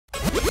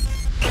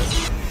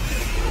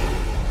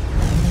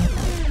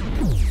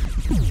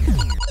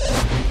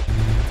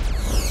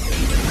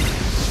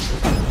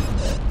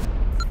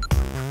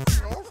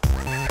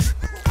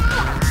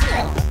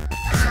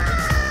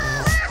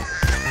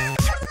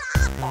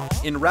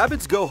In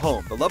Rabbids Go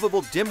Home, the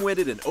lovable,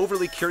 dim-witted, and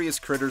overly curious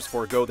critters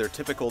forego their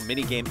typical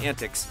minigame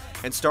antics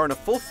and star in a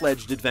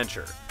full-fledged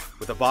adventure.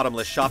 With a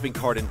bottomless shopping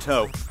cart in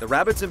tow, the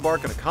Rabbids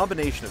embark on a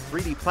combination of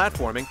 3D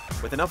platforming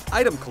with enough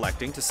item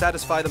collecting to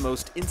satisfy the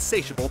most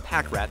insatiable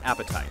pack rat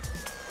appetite.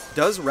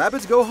 Does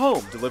Rabbids Go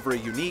Home deliver a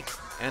unique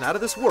and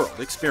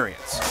out-of-this-world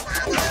experience?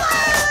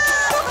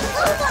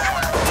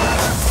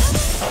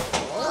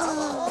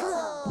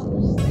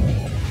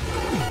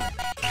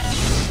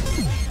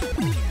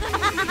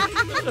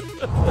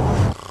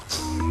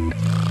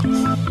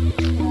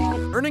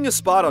 Earning a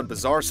spot on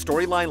bizarre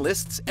storyline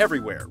lists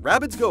everywhere,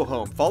 Rabbids Go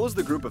Home follows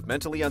the group of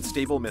mentally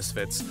unstable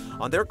misfits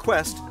on their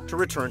quest to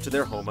return to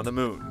their home on the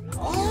moon.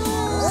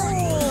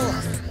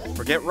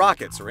 Forget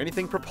rockets or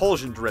anything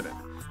propulsion-driven.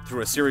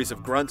 Through a series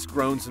of grunts,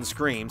 groans, and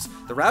screams,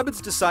 the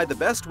Rabbids decide the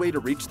best way to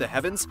reach the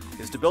heavens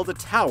is to build a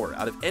tower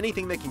out of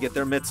anything they can get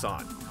their mitts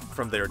on.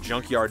 From their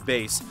junkyard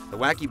base, the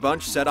wacky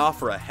bunch set off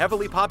for a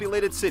heavily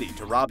populated city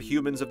to rob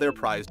humans of their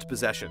prized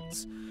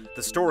possessions.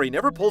 The story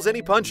never pulls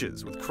any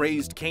punches, with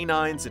crazed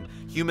canines and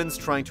humans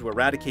trying to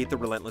eradicate the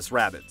relentless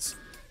Rabbids.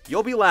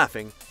 You'll be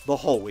laughing the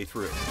whole way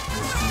through.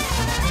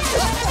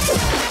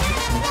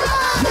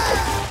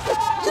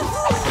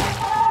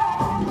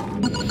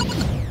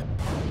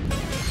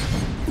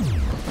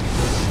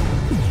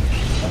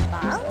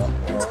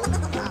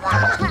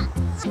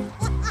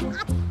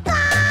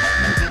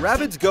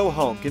 Rabbids Go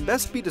Home can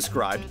best be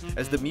described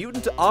as the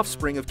mutant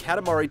offspring of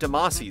Katamari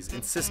Damacy's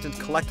insistent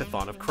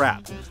collectathon of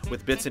crap,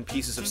 with bits and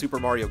pieces of Super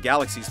Mario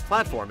Galaxy's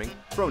platforming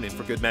thrown in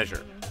for good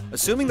measure.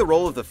 Assuming the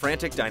role of the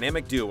frantic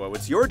dynamic duo,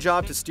 it's your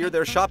job to steer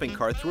their shopping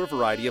cart through a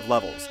variety of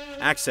levels,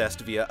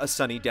 accessed via a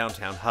sunny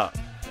downtown hub.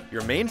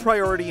 Your main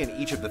priority in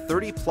each of the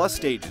 30-plus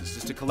stages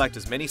is to collect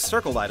as many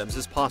circle items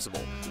as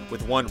possible,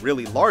 with one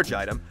really large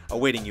item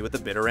awaiting you at the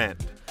bitter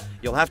end.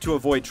 You'll have to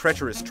avoid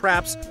treacherous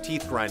traps,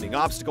 teeth-grinding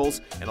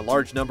obstacles, and a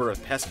large number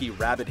of pesky,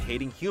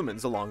 rabbit-hating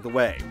humans along the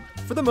way.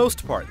 For the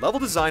most part,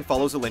 level design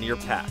follows a linear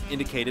path,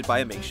 indicated by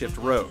a makeshift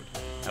road.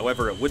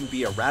 However, it wouldn't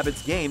be a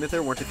Rabbids game if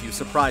there weren't a few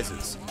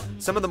surprises.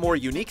 Some of the more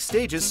unique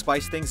stages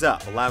spice things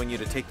up, allowing you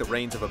to take the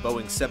reins of a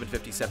Boeing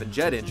 757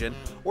 jet engine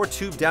or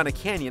tube down a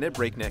canyon at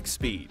breakneck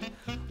speed.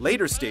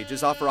 Later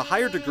stages offer a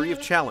higher degree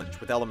of challenge,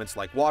 with elements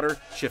like water,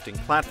 shifting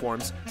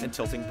platforms, and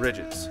tilting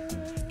bridges.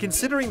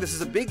 Considering this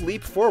is a big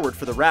leap forward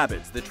for the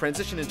Rabbids, the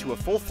transition into a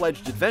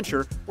full-fledged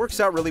adventure works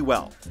out really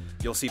well.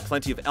 You'll see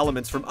plenty of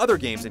elements from other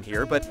games in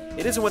here, but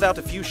it isn't without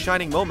a few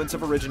shining moments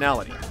of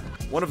originality.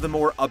 One of the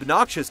more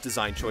obnoxious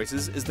design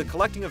choices is the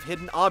collecting of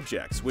hidden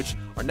objects, which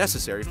are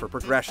necessary for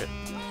progression.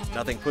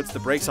 Nothing puts the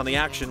brakes on the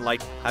action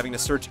like having to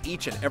search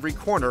each and every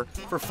corner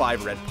for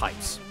 5 red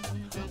pipes.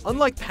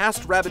 Unlike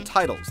past Rabbid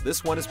titles,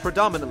 this one is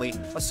predominantly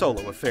a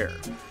solo affair.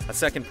 A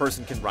second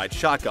person can ride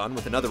shotgun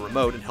with another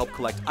remote and help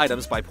collect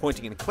items by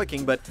pointing and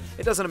clicking, but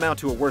it doesn't amount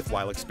to a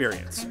worthwhile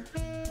experience.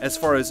 As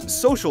far as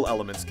social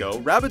elements go,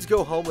 Rabbids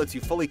Go Home lets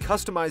you fully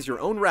customize your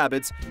own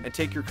Rabbids and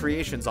take your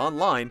creations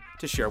online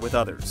to share with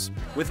others.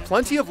 With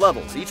plenty of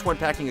levels, each one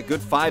packing a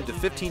good 5 to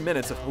 15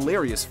 minutes of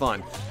hilarious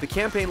fun, the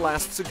campaign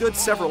lasts a good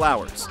several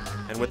hours.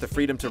 And with the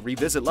freedom to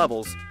revisit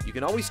levels, you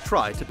can always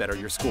try to better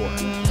your score.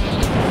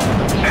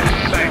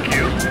 Thank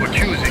you for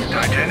choosing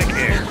Titanic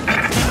Air.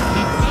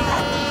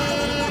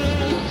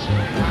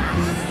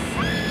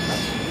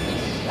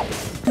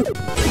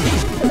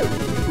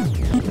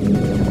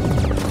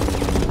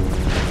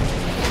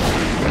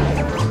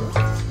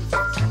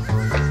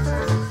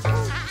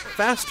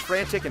 Fast,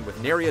 frantic, and with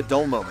nary a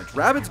dull moment,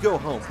 Rabbids Go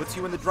Home puts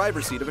you in the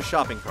driver's seat of a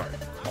shopping cart,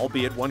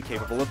 albeit one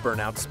capable of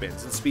burnout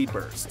spins and speed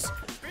bursts.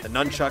 The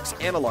nunchuck's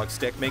analog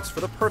stick makes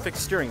for the perfect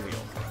steering wheel,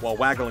 while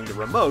waggling the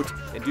remote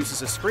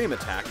induces a scream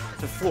attack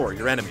to floor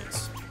your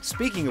enemies.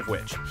 Speaking of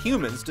which,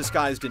 humans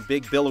disguised in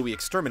big billowy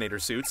exterminator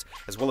suits,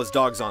 as well as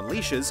dogs on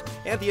leashes,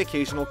 and the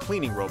occasional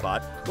cleaning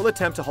robot, will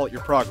attempt to halt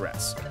your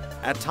progress.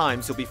 At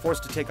times, you'll be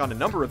forced to take on a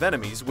number of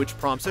enemies, which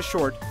prompts a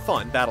short,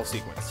 fun battle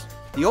sequence.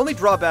 The only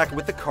drawback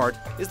with the cart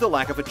is the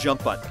lack of a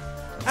jump button.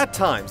 At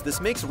times,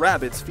 this makes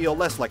Rabbids feel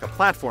less like a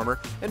platformer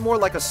and more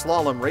like a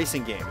slalom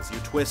racing game as you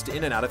twist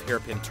in and out of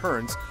hairpin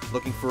turns,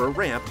 looking for a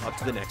ramp up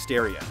to the next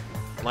area.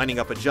 Lining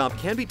up a jump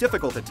can be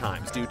difficult at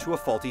times due to a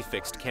faulty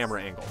fixed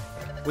camera angle.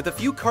 With a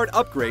few cart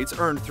upgrades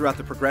earned throughout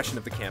the progression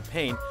of the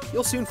campaign,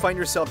 you'll soon find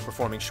yourself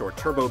performing short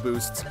turbo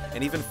boosts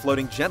and even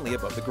floating gently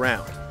above the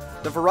ground.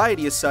 The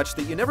variety is such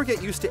that you never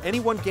get used to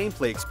any one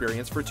gameplay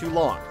experience for too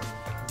long.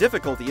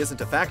 Difficulty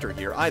isn't a factor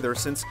here either,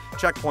 since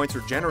checkpoints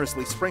are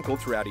generously sprinkled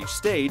throughout each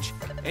stage,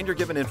 and you're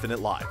given infinite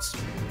lives.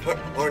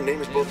 Our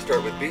names both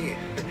start with B.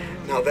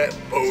 Now that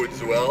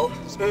bodes well.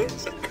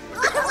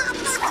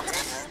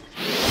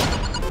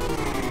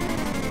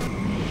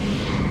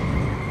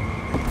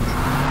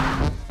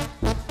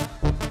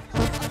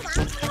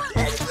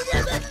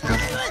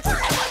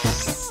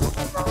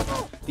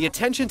 The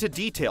attention to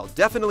detail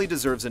definitely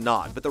deserves a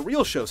nod, but the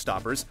real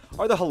showstoppers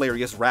are the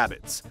hilarious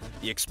Rabbids.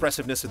 The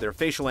expressiveness of their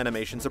facial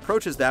animations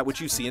approaches that which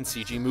you see in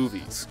CG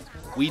movies.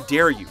 We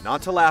dare you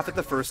not to laugh at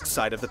the first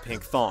sight of the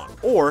pink thong,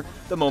 or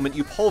the moment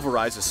you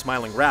pulverize a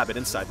smiling rabbit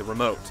inside the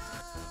remote.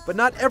 but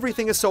not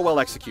everything is so well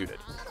executed.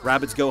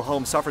 Rabbids Go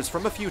Home suffers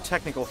from a few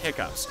technical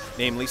hiccups,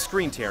 namely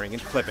screen tearing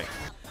and clipping.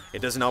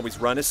 It doesn't always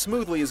run as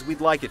smoothly as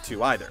we'd like it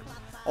to either.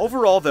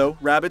 Overall, though,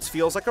 Rabbids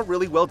feels like a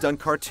really well-done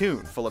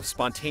cartoon, full of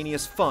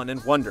spontaneous fun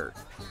and wonder,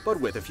 but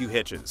with a few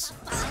hitches.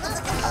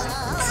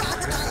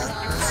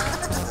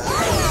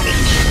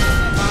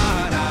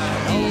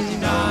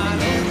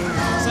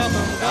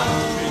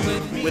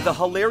 With a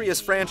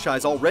hilarious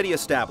franchise already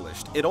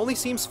established, it only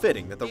seems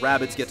fitting that the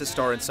Rabbids get to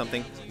star in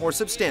something more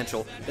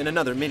substantial than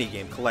another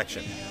minigame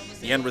collection.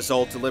 The end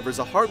result delivers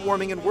a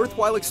heartwarming and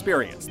worthwhile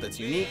experience that's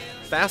unique,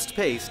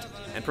 fast-paced,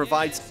 and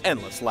provides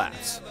endless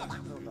laughs.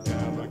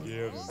 Never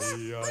give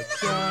me a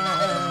chance.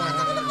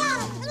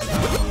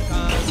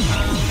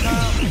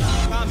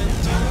 Come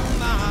into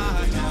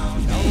my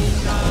town,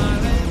 oh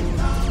darling,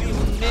 we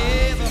will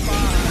never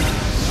find,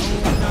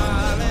 oh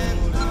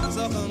darling,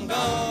 so come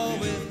go.